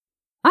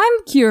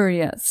I'm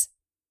curious.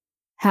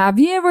 Have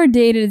you ever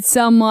dated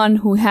someone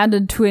who had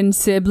a twin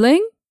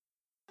sibling?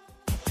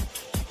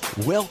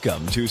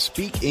 Welcome to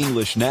Speak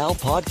English Now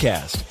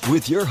podcast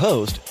with your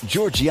host,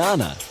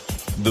 Georgiana,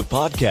 the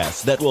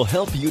podcast that will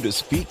help you to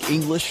speak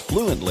English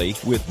fluently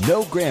with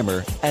no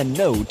grammar and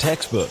no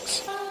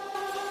textbooks.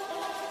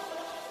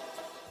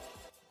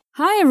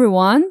 Hi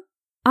everyone,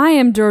 I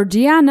am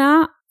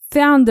Georgiana,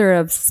 founder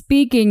of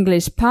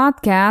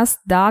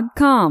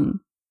SpeakEnglishPodcast.com.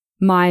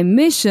 My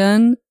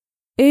mission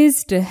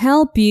is to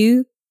help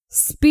you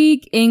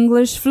speak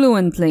English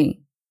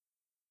fluently.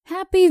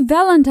 Happy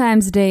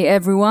Valentine's Day,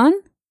 everyone!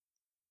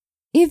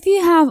 If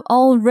you have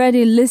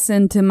already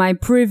listened to my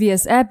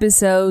previous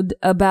episode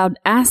about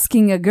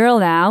asking a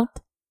girl out,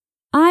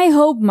 I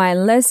hope my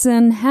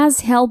lesson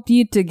has helped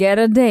you to get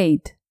a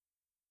date.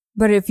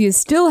 But if you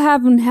still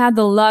haven't had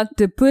the luck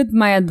to put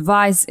my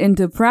advice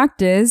into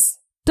practice,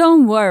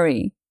 don't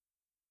worry.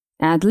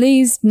 At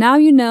least now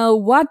you know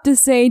what to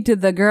say to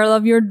the girl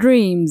of your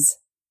dreams.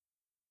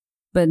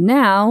 But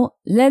now,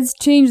 let's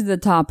change the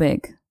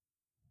topic.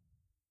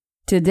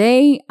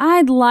 Today,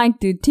 I'd like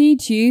to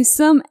teach you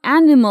some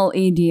animal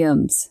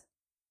idioms.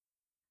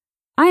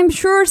 I'm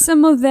sure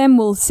some of them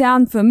will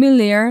sound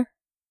familiar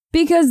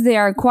because they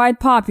are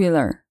quite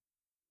popular.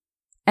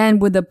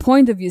 And with the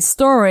point of view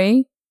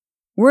story,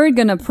 we're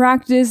gonna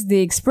practice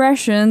the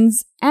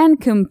expressions and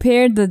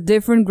compare the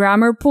different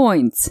grammar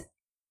points.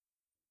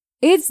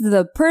 It's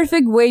the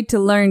perfect way to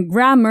learn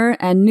grammar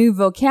and new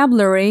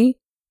vocabulary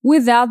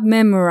without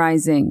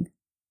memorizing.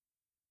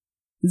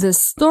 The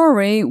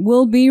story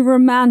will be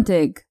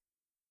romantic,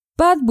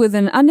 but with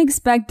an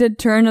unexpected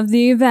turn of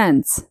the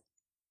events.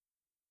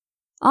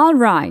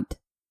 Alright,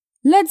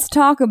 let's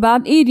talk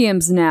about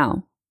idioms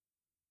now.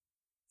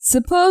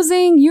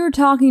 Supposing you're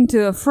talking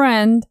to a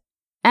friend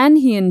and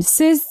he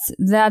insists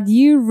that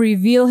you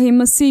reveal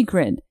him a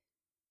secret.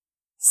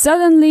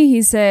 Suddenly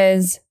he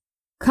says,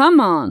 "Come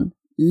on,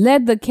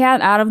 let the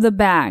cat out of the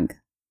bag."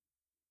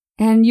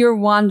 And you're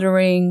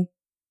wondering,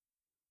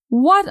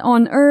 what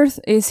on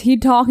earth is he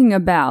talking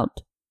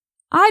about?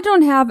 I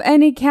don't have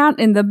any cat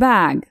in the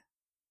bag.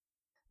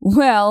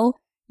 Well,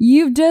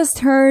 you've just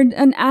heard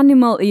an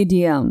animal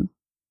idiom.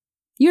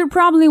 You're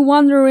probably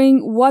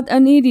wondering what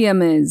an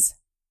idiom is.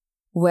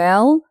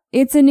 Well,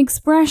 it's an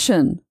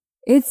expression.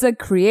 It's a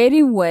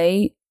creative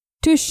way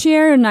to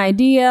share an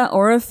idea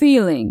or a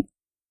feeling.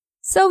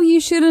 So you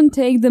shouldn't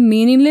take the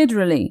meaning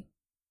literally.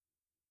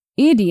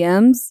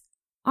 Idioms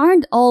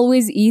aren't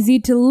always easy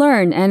to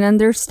learn and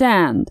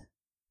understand.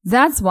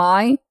 That's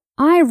why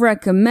I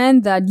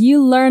recommend that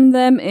you learn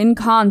them in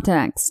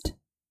context.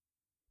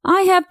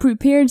 I have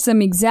prepared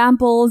some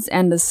examples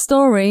and a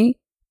story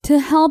to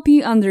help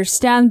you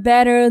understand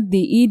better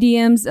the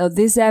idioms of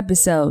this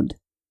episode.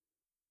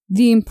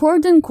 The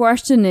important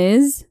question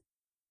is,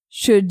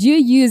 should you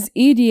use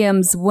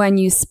idioms when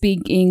you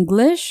speak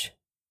English?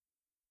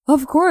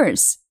 Of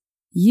course,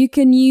 you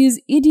can use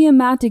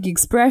idiomatic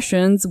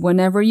expressions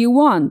whenever you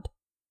want,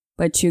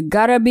 but you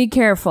gotta be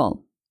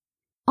careful.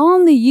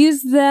 Only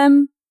use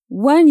them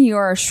when you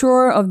are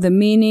sure of the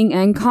meaning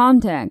and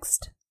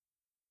context.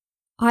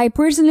 I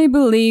personally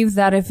believe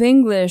that if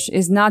English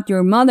is not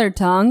your mother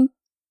tongue,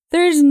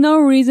 there is no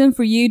reason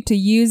for you to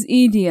use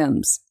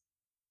idioms.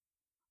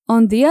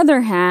 On the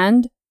other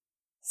hand,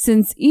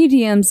 since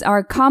idioms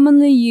are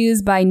commonly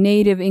used by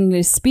native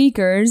English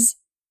speakers,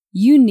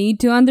 you need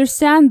to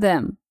understand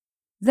them.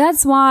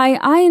 That's why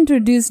I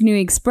introduce new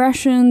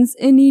expressions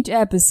in each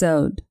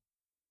episode.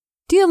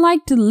 Do you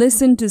like to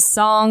listen to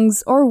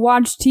songs or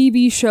watch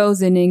TV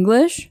shows in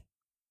English?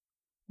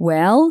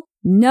 Well,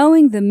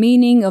 knowing the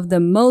meaning of the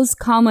most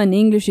common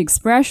English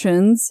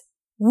expressions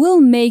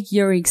will make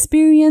your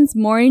experience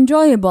more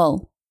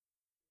enjoyable.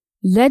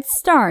 Let's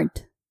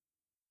start.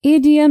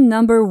 Idiom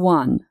number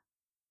 1.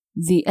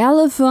 The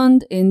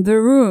elephant in the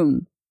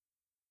room.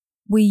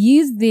 We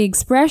use the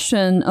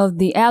expression of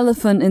the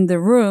elephant in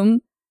the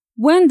room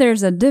when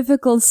there's a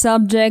difficult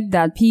subject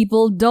that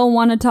people don't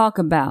want to talk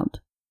about.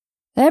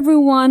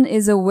 Everyone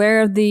is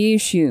aware of the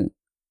issue,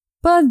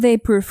 but they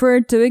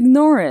prefer to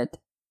ignore it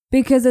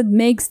because it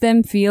makes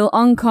them feel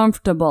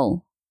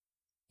uncomfortable.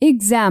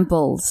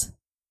 Examples.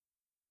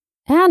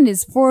 Anne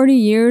is 40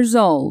 years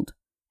old,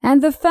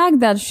 and the fact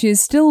that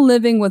she's still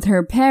living with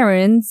her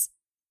parents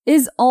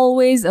is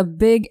always a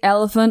big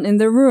elephant in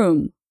the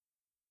room.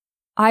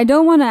 I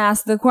don't want to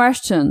ask the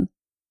question,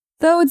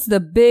 though it's the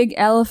big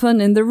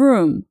elephant in the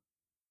room.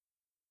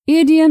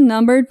 Idiom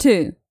number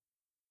 2.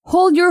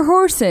 Hold your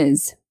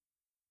horses.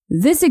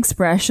 This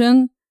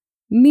expression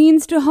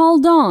means to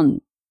hold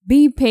on,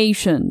 be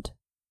patient.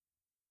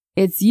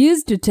 It's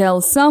used to tell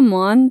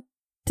someone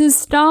to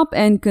stop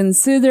and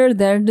consider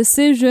their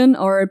decision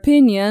or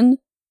opinion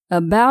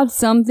about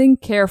something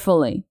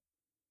carefully.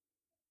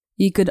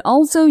 You could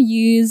also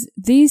use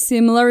these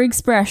similar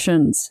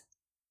expressions.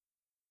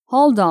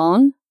 Hold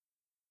on,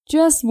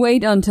 just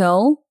wait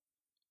until,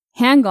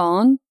 hang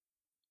on,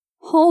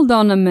 hold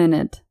on a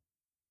minute.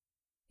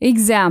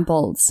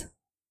 Examples.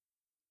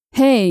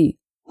 Hey,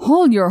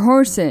 hold your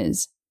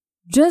horses.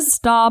 Just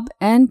stop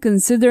and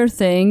consider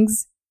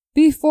things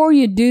before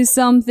you do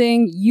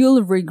something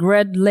you'll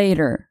regret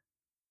later.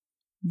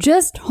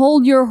 Just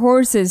hold your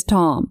horses,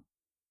 Tom.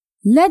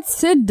 Let's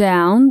sit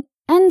down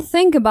and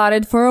think about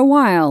it for a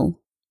while.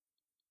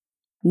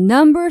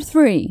 Number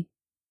 3.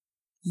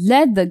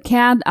 Let the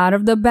cat out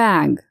of the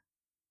bag.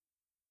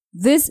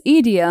 This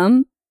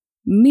idiom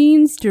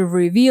means to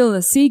reveal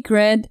a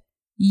secret,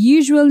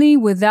 usually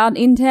without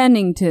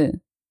intending to.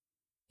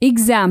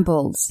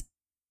 Examples: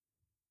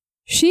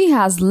 she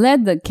has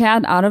let the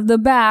cat out of the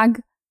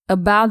bag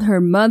about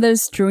her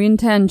mother's true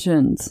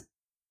intentions.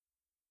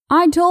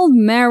 I told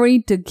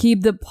Mary to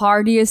keep the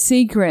party a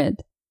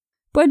secret,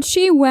 but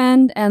she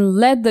went and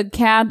let the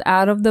cat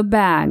out of the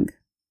bag.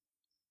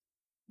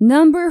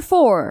 Number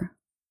 4.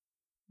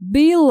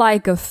 Be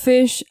like a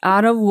fish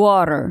out of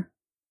water.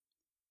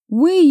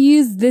 We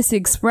use this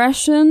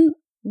expression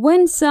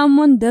when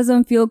someone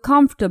doesn't feel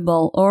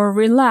comfortable or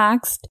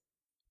relaxed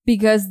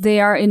because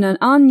they are in an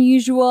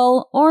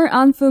unusual or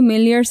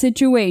unfamiliar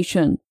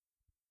situation.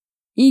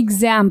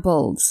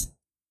 Examples: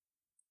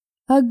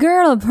 a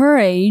girl of her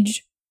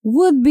age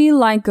would be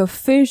like a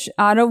fish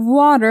out of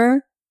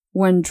water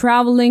when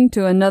traveling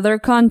to another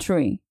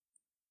country.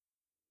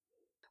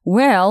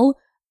 Well,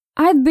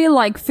 I'd be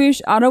like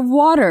fish out of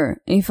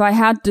water if I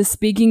had to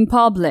speak in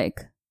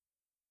public.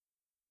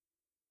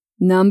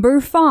 Number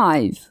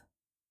 5.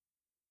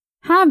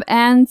 Have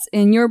ants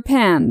in your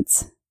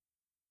pants.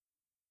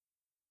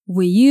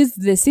 We use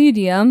this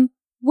idiom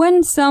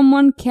when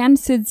someone can't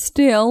sit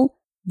still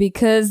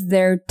because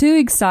they're too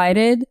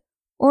excited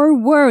or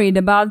worried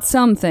about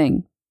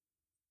something.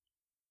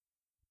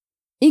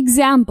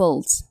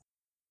 Examples: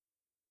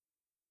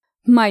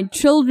 my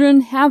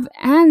children have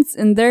ants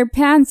in their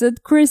pants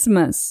at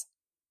Christmas.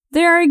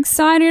 They are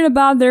excited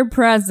about their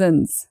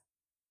presents.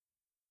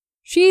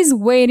 She's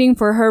waiting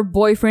for her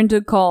boyfriend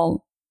to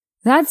call.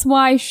 That's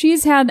why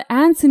she's had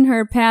ants in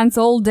her pants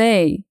all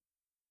day.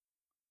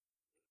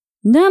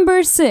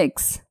 Number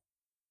 6.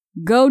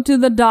 Go to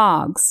the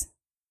dogs.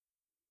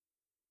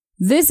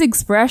 This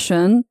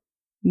expression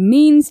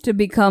means to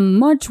become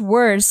much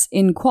worse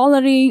in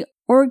quality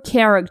or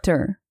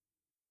character.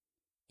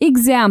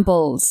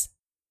 Examples: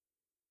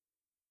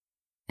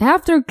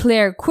 after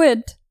Claire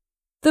quit,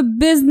 the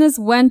business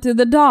went to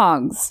the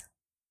dogs.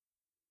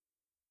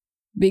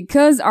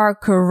 Because our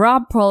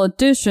corrupt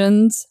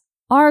politicians,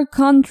 our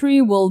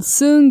country will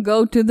soon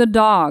go to the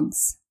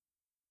dogs.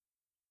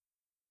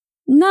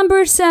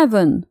 Number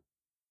 7.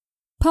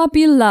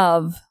 Puppy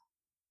love.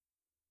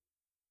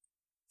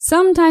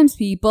 Sometimes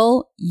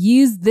people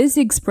use this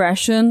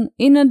expression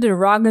in a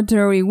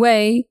derogatory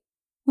way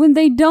when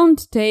they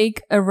don't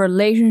take a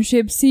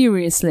relationship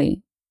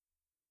seriously.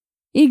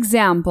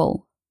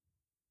 Example: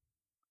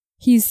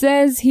 he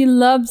says he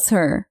loves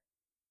her,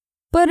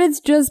 but it's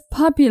just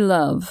puppy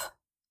love.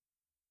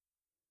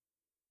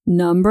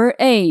 Number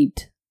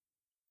 8.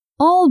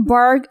 All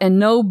bark and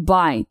no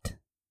bite.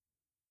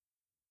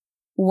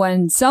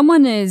 When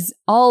someone is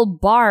all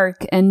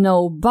bark and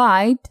no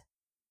bite,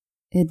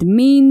 it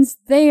means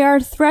they are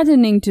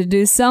threatening to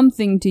do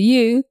something to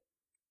you,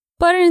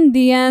 but in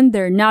the end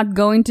they're not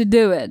going to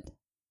do it.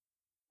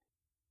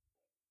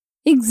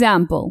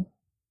 Example: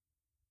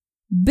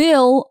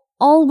 Bill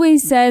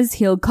always says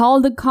he'll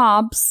call the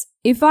cops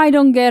if I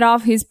don't get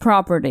off his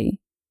property,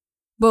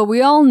 but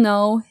we all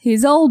know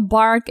he's all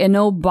bark and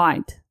no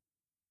bite.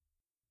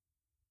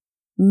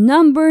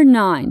 Number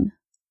 9.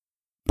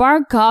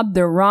 Bark up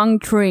the wrong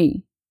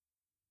tree.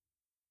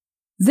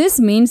 This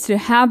means to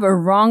have a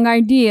wrong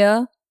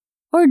idea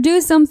or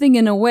do something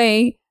in a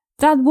way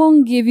that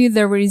won't give you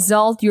the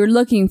result you're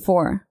looking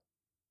for.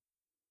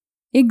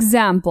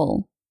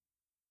 Example: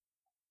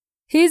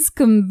 he's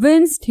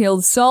convinced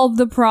he'll solve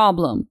the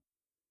problem,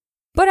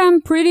 but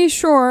I'm pretty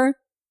sure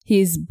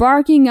he's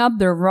barking up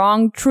the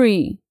wrong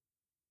tree.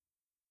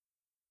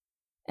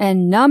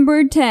 And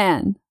number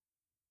 10.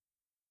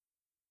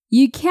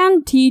 You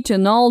can't teach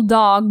an old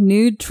dog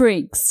new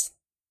tricks.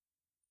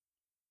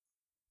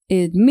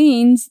 It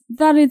means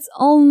that it's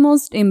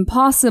almost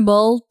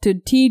impossible to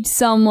teach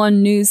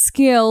someone new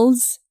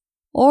skills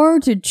or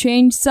to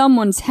change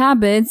someone's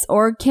habits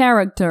or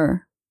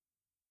character.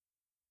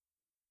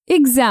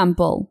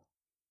 Example: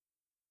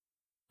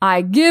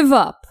 I give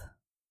up.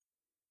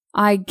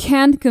 I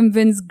can't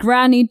convince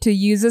Granny to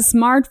use a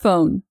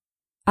smartphone.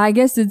 I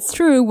guess it's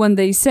true when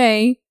they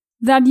say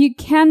that you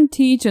can't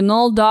teach an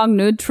old dog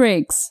new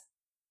tricks.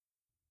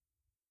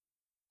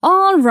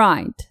 All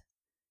right.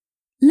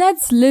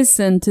 Let's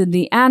listen to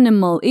the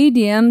animal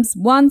idioms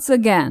once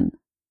again.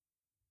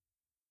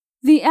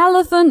 The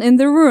elephant in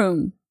the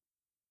room.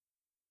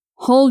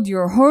 Hold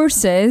your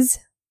horses.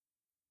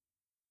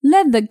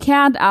 Let the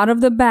cat out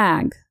of the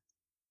bag.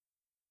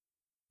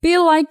 Be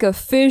like a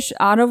fish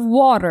out of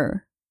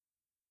water.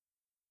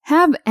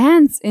 Have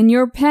ants in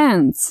your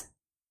pants.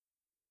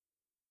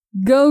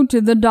 Go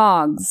to the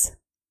dogs.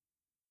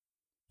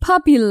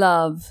 Puppy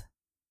love.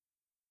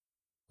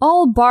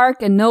 All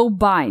bark and no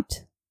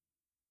bite.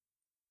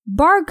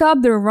 Bark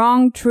up the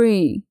wrong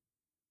tree.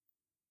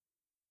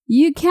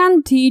 You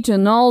can't teach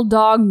an old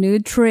dog new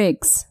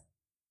tricks.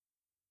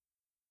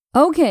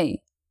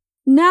 Okay,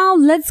 now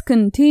let's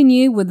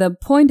continue with the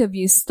point of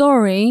view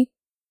story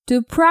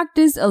to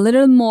practice a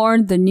little more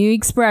the new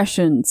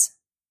expressions.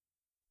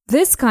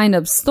 This kind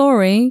of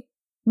story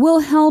will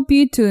help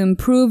you to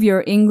improve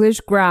your English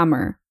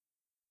grammar.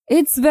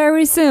 It's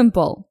very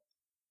simple.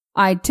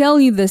 I tell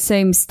you the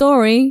same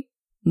story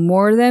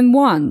more than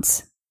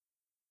once.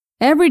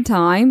 Every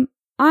time,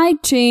 I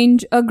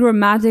change a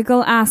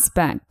grammatical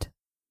aspect.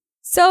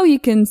 So you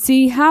can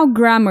see how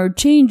grammar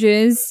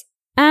changes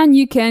and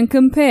you can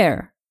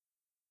compare.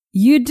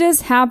 You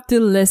just have to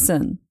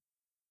listen.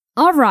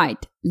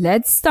 Alright,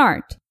 let's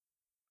start.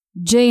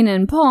 Jane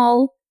and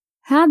Paul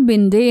had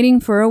been dating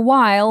for a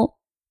while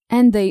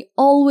and they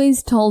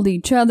always told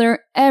each other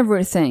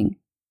everything.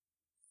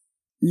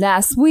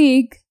 Last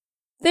week,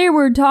 they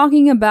were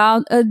talking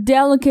about a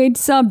delicate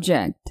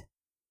subject.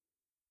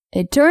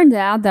 It turned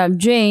out that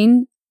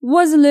Jane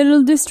was a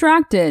little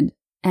distracted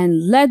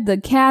and let the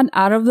cat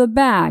out of the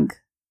bag.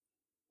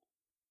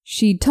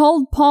 She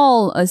told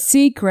Paul a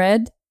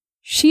secret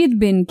she'd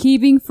been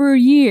keeping for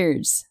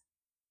years.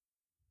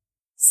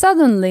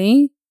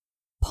 Suddenly,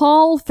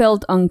 Paul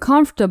felt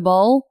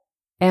uncomfortable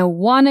and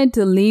wanted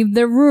to leave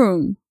the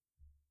room.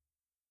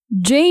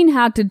 Jane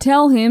had to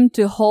tell him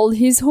to hold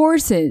his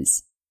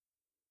horses.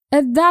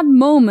 At that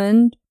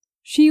moment,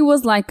 she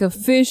was like a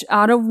fish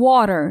out of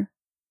water.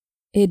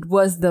 It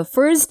was the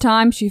first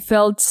time she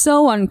felt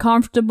so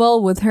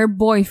uncomfortable with her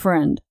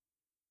boyfriend.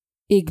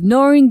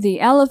 Ignoring the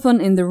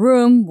elephant in the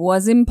room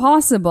was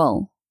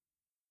impossible.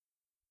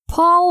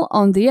 Paul,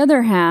 on the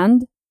other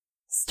hand,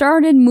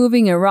 started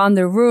moving around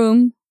the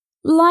room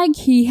like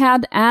he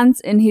had ants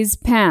in his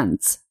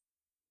pants.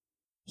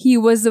 He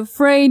was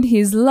afraid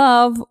his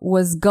love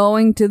was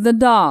going to the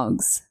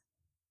dogs.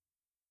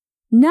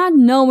 Not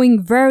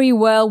knowing very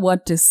well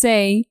what to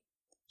say,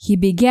 he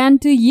began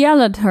to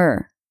yell at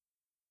her.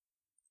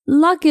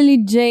 Luckily,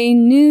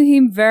 Jane knew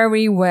him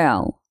very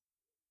well.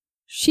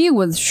 She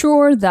was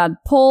sure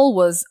that Paul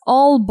was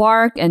all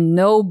bark and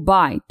no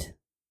bite.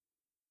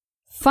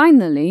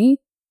 Finally,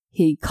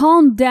 he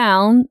calmed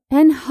down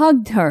and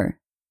hugged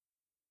her.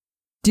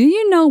 Do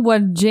you know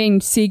what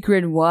Jane's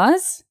secret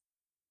was?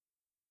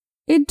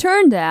 It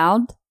turned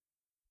out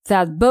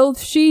that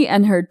both she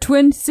and her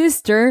twin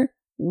sister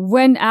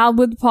went out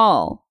with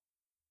Paul.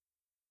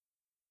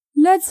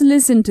 Let's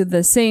listen to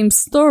the same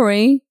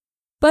story,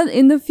 but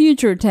in the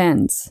future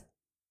tense.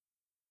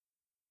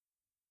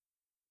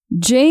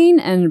 Jane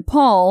and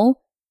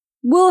Paul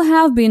will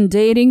have been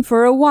dating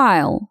for a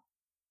while,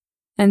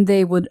 and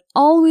they would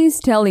always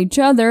tell each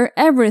other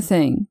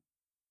everything.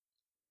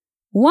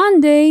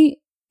 One day,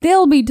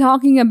 they'll be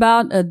talking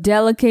about a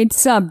delicate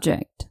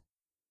subject.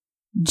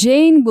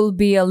 Jane will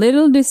be a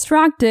little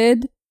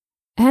distracted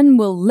and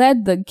will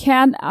let the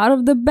cat out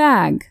of the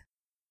bag.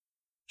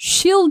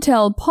 She'll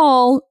tell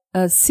Paul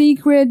a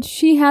secret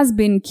she has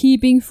been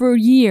keeping for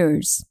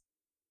years.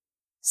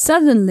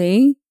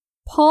 Suddenly,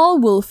 Paul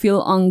will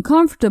feel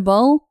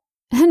uncomfortable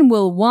and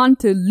will want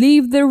to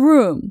leave the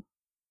room.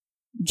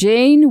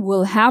 Jane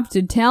will have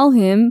to tell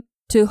him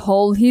to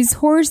hold his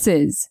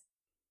horses.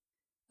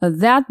 At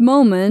that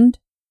moment,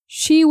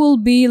 she will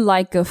be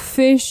like a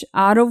fish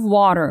out of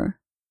water.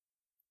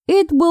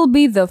 It will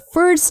be the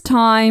first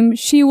time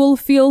she will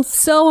feel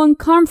so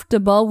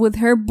uncomfortable with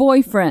her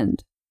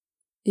boyfriend.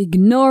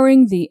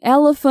 Ignoring the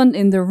elephant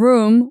in the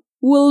room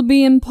will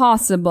be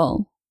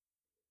impossible.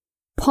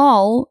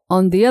 Paul,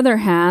 on the other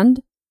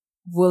hand,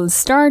 will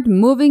start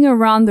moving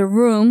around the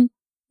room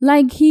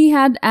like he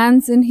had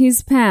ants in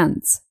his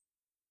pants.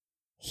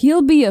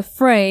 He'll be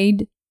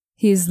afraid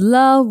his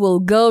love will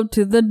go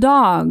to the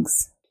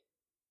dogs.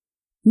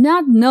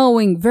 Not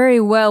knowing very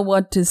well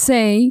what to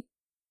say,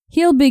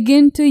 he'll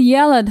begin to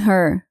yell at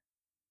her.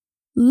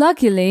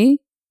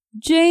 Luckily,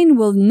 Jane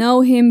will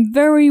know him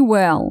very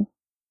well.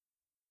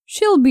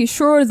 She'll be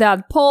sure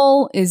that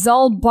Paul is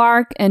all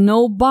bark and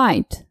no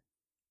bite.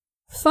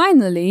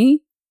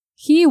 Finally,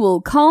 he will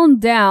calm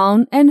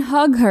down and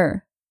hug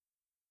her.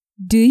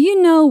 Do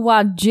you know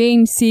what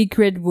Jane's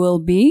secret will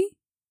be?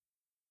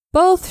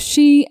 Both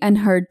she and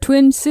her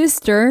twin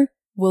sister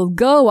will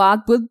go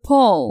out with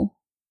Paul.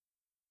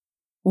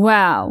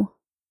 Wow,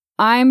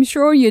 I'm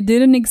sure you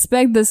didn't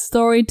expect the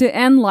story to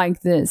end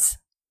like this.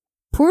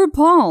 Poor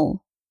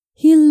Paul,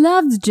 he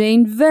loved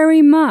Jane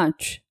very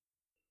much.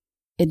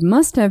 It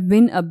must have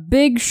been a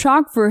big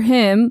shock for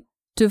him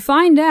to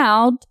find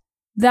out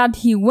that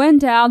he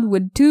went out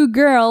with two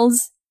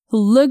girls who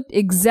looked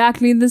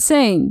exactly the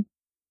same.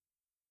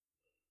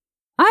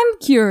 I'm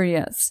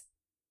curious.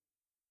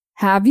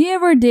 Have you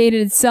ever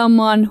dated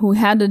someone who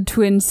had a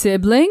twin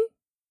sibling?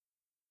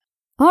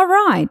 All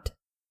right.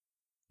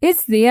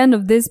 It's the end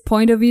of this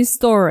point of view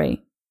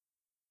story.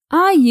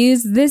 I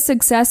use this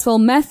successful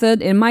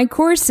method in my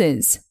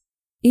courses.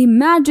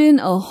 Imagine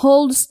a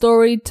whole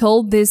story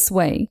told this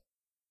way.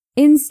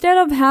 Instead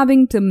of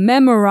having to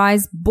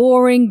memorize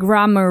boring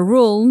grammar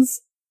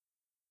rules,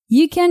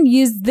 you can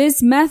use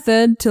this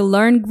method to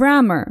learn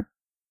grammar.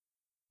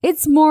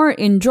 It's more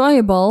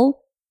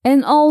enjoyable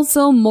and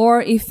also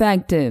more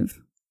effective.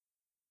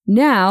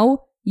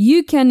 Now,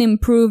 you can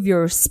improve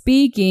your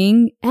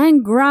speaking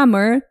and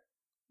grammar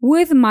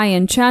with my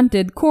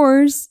enchanted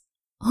course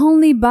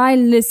only by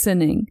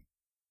listening.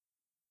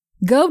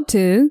 Go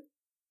to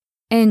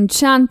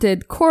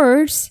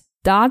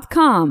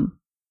enchantedcourse.com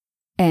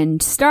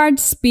and start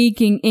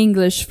speaking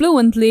English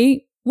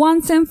fluently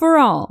once and for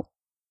all.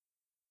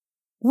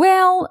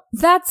 Well,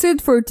 that's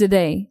it for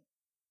today.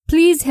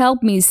 Please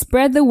help me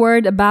spread the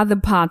word about the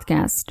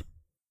podcast.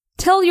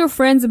 Tell your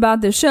friends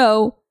about the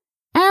show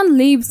and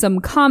leave some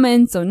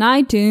comments on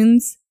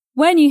iTunes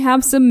when you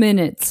have some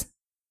minutes.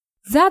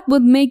 That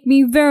would make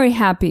me very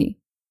happy.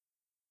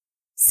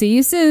 See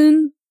you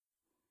soon.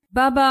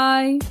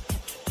 Bye-bye.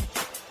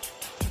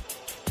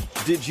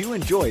 Did you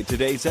enjoy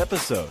today's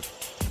episode?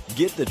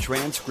 Get the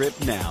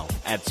transcript now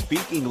at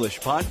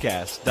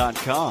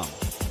speakenglishpodcast.com.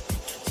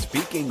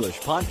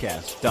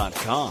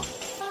 speakenglishpodcast.com.